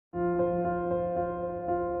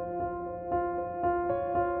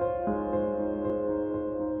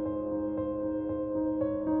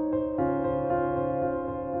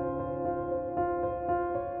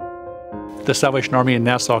The Salvation Army in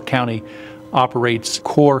Nassau County operates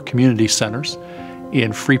core community centers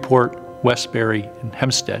in Freeport, Westbury, and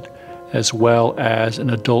Hempstead, as well as an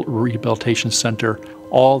adult rehabilitation center.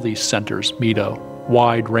 All these centers meet a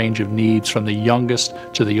wide range of needs, from the youngest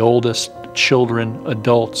to the oldest, children,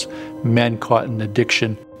 adults, men caught in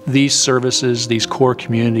addiction. These services, these core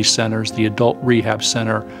community centers, the adult rehab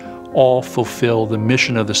center, all fulfill the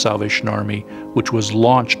mission of the Salvation Army, which was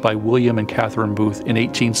launched by William and Catherine Booth in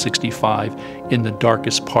 1865 in the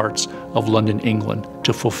darkest parts of London, England,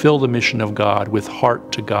 to fulfill the mission of God with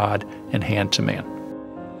heart to God and hand to man.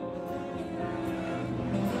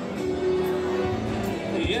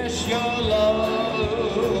 Yes, you're lovely,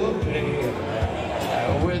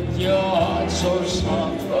 with your heart so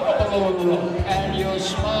soft, and your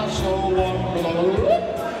smile so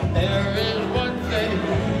warm. There is one thing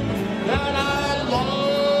that I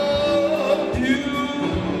love you,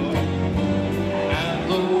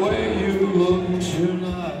 and the way you look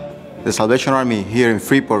tonight. The Salvation Army here in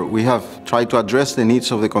Freeport, we have tried to address the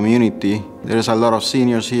needs of the community. There's a lot of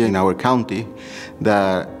seniors here in our county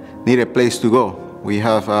that need a place to go. We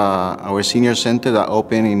have our senior center that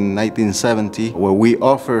opened in 1970, where we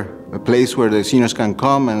offer a place where the seniors can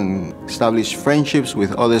come and establish friendships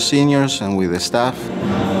with other seniors and with the staff.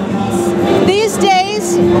 These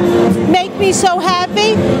days make me so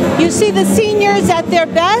happy. You see the seniors at their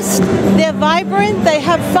best. They're vibrant, they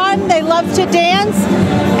have fun, they love to dance,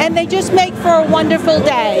 and they just make for a wonderful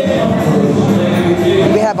day.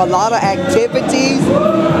 We have a lot of activities,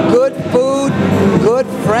 good food, good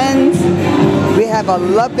friends. We have a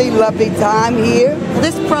lovely, lovely time here.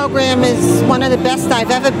 This program is one of the best I've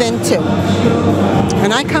ever been to.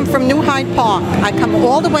 And I come from New Hyde Park. I come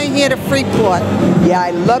all the way here to Freeport. Yeah,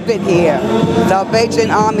 I love it here. Salvation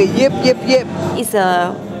Army, yip, yip, yip. It's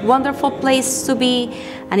a wonderful place to be,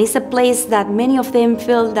 and it's a place that many of them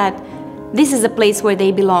feel that this is a place where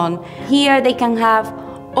they belong. Here they can have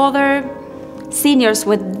other seniors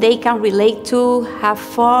where they can relate to, have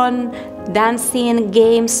fun, dancing,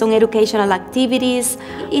 games, some educational activities.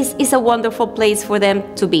 It's a wonderful place for them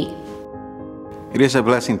to be. It is a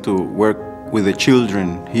blessing to work with the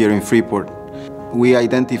children here in Freeport. We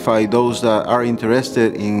identify those that are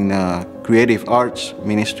interested in creative arts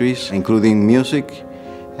ministries, including music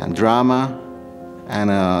and drama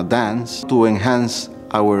and dance, to enhance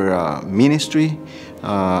our ministry,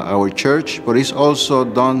 our church, but it's also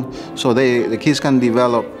done so the kids can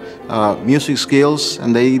develop music skills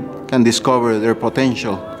and they can discover their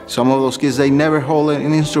potential. Some of those kids, they never hold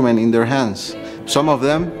an instrument in their hands. Some of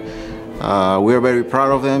them, we are very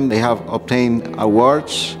proud of them. They have obtained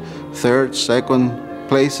awards, third, second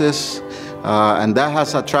places, and that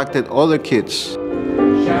has attracted other kids.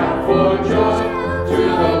 Shout for joy to the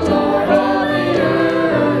Lord of the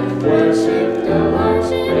earth, worship the Lord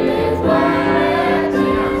with gladness.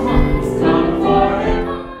 Come for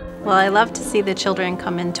Him. Well, I love to see the children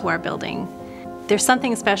come into our building. There's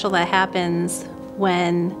something special that happens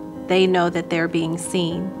when they know that they're being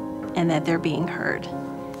seen and that they're being heard.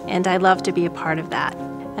 And I love to be a part of that.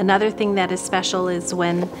 Another thing that is special is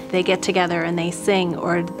when they get together and they sing,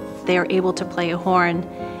 or they're able to play a horn,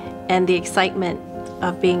 and the excitement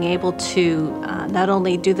of being able to not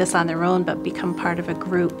only do this on their own, but become part of a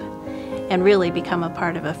group and really become a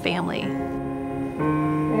part of a family.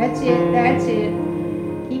 That's it, that's it.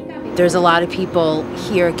 Keep coming. There's a lot of people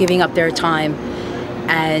here giving up their time,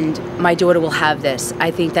 and my daughter will have this.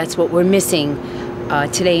 I think that's what we're missing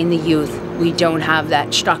today in the youth. We don't have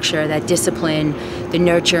that structure, that discipline, the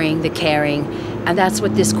nurturing, the caring, and that's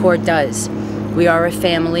what this court does. We are a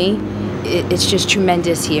family. It's just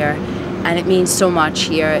tremendous here, and it means so much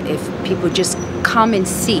here. If people just come and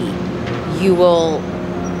see, you will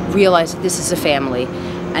realize that this is a family,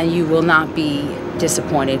 and you will not be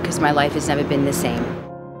disappointed, because my life has never been the same.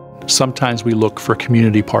 Sometimes we look for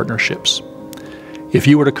community partnerships. If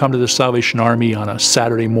you were to come to the Salvation Army on a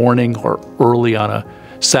Saturday morning or early on a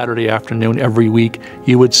Saturday afternoon every week,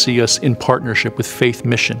 you would see us in partnership with Faith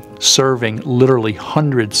Mission, serving literally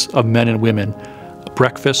hundreds of men and women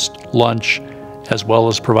breakfast, lunch, as well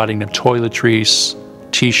as providing them toiletries,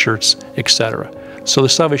 t-shirts, etc. So the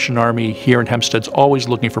Salvation Army here in Hempstead is always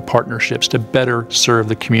looking for partnerships to better serve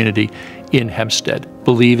the community in Hempstead,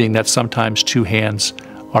 believing that sometimes two hands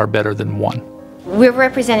are better than one. We're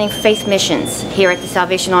representing faith missions here at the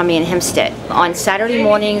Salvation Army in Hempstead. On Saturday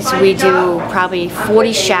mornings, we do probably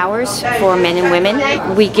 40 showers for men and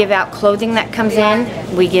women. We give out clothing that comes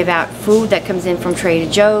in. We give out food that comes in from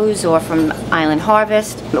Trader Joe's or from Island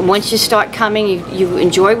Harvest. Once you start coming, you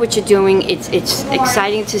enjoy what you're doing. It's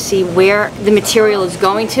exciting to see where the material is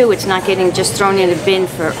going to. It's not getting just thrown in a bin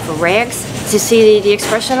for rags. To see the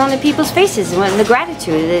expression on the people's faces and the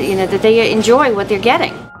gratitude, that they enjoy what they're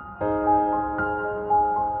getting.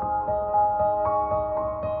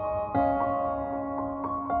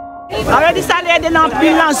 Avec ça, les aider dans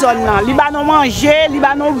pile dans zone là. Li ba nous manger, li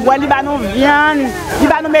ba nous boire, li ba nous viande, li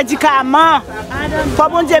ba nous médicaments. Faut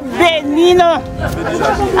bon Dieu béni nous.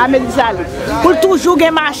 Avec ça. Pour toujours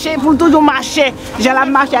marcher, pour toujours marcher. J'ai la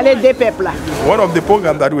marche aller des peuples là. One of the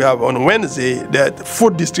programs that we have on Wednesday, that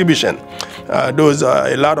food distribution. Those are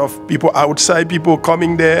a lot of people outside, people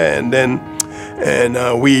coming there,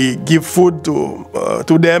 and we give food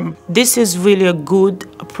to them. This is really a good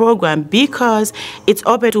program because it's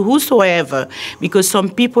open to whosoever, because some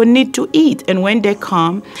people need to eat, and when they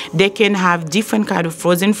come they can have different kind of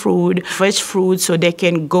frozen food, fresh fruit, so they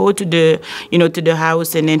can go to the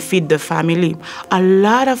house and then feed the family. A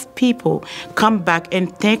lot of people come back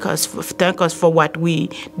and thank us for what we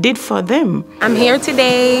did for them. I'm here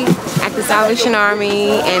today at the Salvation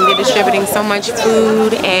Army, and they're distributing so much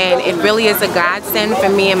food, and it really is a godsend for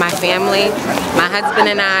me and my family. My husband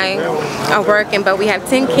and I are working, but we have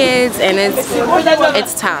 10 kids, and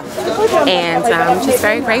it's tough, and I'm just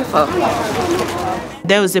very grateful.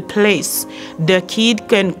 There is a place the kid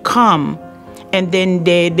can come, and then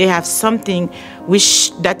they have something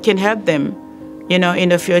that can help them, in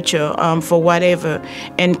the future for whatever,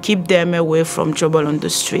 and keep them away from trouble on the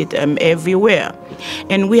street everywhere.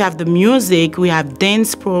 And we have the music, we have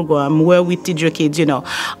dance program where we teach your kids,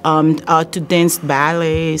 how to dance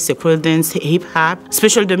ballet, secular dance, hip hop.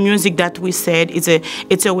 Especially the music that we said,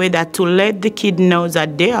 it's a way that to let the kid know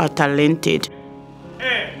that they are talented.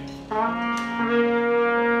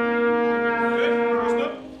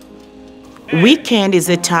 Weekend is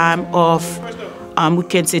a time of, we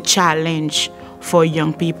can say, challenge for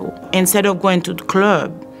young people. Instead of going to the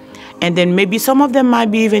club, and then maybe some of them might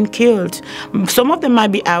be even killed, some of them might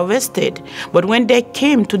be arrested, but when they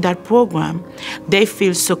came to that program, they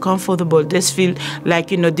feel so comfortable. They feel like,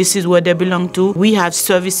 this is where they belong to. We have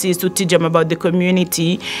services to teach them about the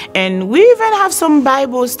community, and we even have some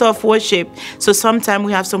Bible stuff, worship. So sometimes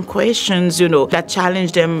we have some questions, that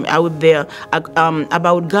challenge them out there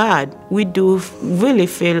about God. We do really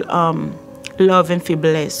feel love and feel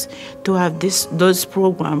blessed to have those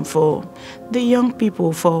programs for the young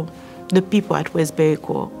people, for the people at Westbury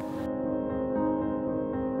Core.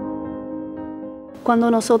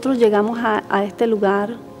 Cuando nosotros llegamos a este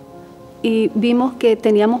lugar y vimos que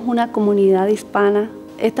teníamos una comunidad hispana,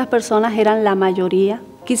 estas personas eran la mayoría,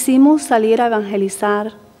 quisimos salir a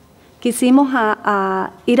evangelizar, quisimos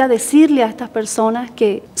ir a decirle a estas personas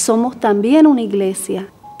que somos también una iglesia,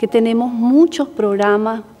 que tenemos muchos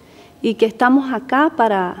programas y que estamos acá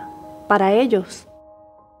para ellos.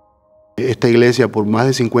 Esta iglesia por más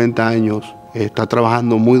de 50 años está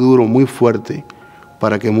trabajando muy duro, muy fuerte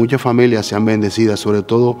para que muchas familias sean bendecidas, sobre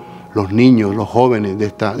todo los niños, los jóvenes de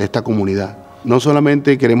esta comunidad. No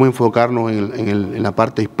solamente queremos enfocarnos en la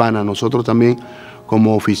parte hispana, nosotros también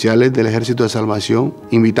como oficiales del Ejército de Salvación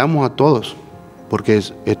invitamos a todos, porque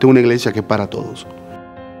esta es una iglesia que es para todos.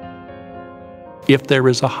 If there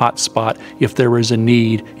is a hot spot, if there is a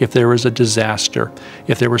need, if there is a disaster,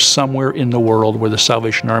 if there is somewhere in the world where the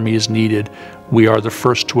Salvation Army is needed, we are the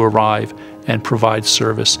first to arrive and provide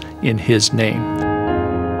service in His name.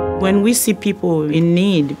 When we see people in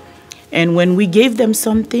need, and when we give them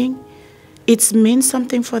something, it means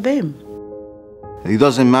something for them. It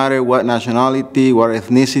doesn't matter what nationality, what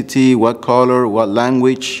ethnicity, what color, what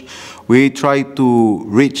language, we try to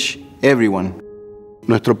reach everyone.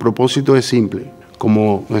 Nuestro propósito es simple,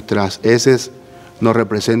 como nuestras heces nos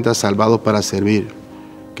representan salvados para servir.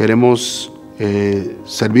 Queremos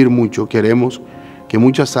servir mucho, queremos que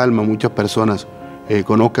muchas almas, muchas personas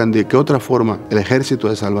conozcan de qué otra forma el Ejército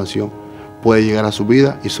de Salvación puede llegar a su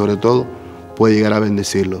vida y sobre todo puede llegar a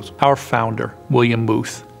bendecirlos. Our founder, William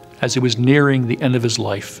Booth, as he was nearing the end of his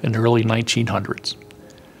life in the early 1900s,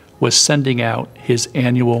 was sending out his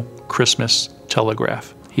annual Christmas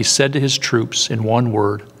telegraph. He said to his troops in one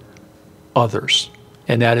word, others.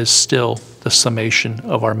 And that is still the summation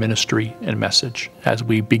of our ministry and message. As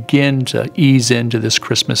we begin to ease into this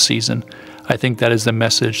Christmas season, I think that is the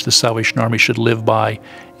message the Salvation Army should live by,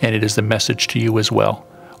 and it is the message to you as well.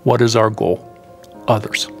 What is our goal?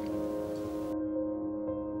 Others.